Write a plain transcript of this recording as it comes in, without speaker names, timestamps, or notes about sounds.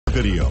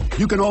video.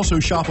 You can also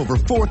shop over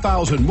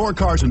 4,000 more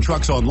cars and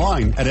trucks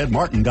online at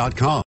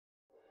edmartin.com.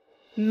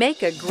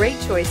 Make a great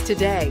choice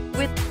today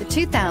with The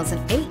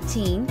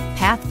 2018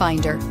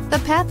 Pathfinder. The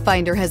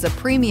Pathfinder has a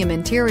premium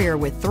interior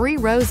with 3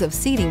 rows of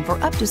seating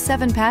for up to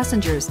 7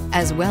 passengers,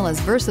 as well as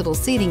versatile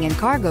seating and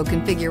cargo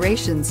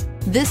configurations.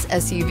 This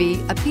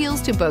SUV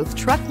appeals to both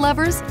truck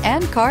lovers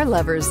and car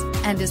lovers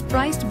and is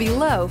priced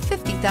below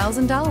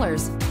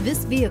 $50,000.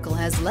 This vehicle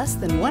has less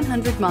than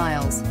 100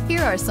 miles.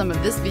 Here are some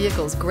of this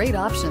vehicle's great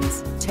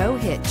options: tow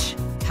hitch,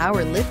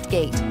 power lift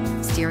gate,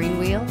 steering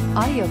wheel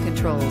audio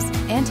controls,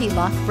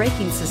 anti-lock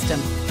braking system,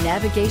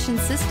 navigation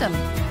system,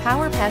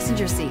 power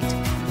passenger seat,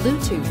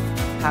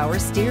 Bluetooth, power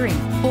steering,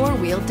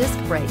 4-wheel disc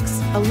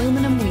brakes,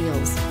 aluminum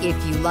wheels.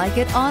 If you like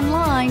it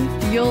online,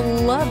 you'll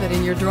love it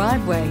in your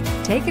driveway.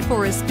 Take it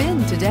for a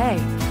spin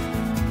today.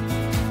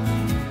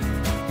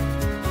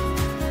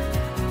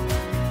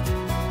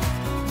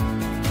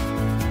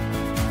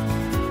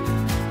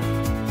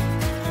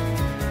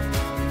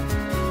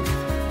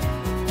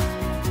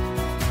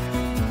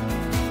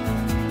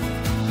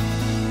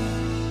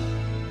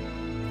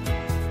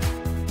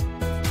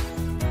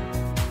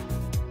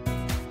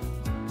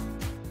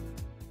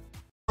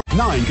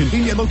 Nine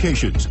convenient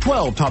locations,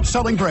 12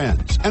 top-selling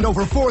brands, and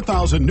over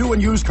 4,000 new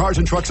and used cars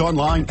and trucks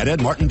online at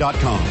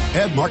edmartin.com.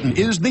 Ed Martin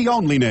is the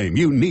only name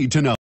you need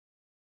to know.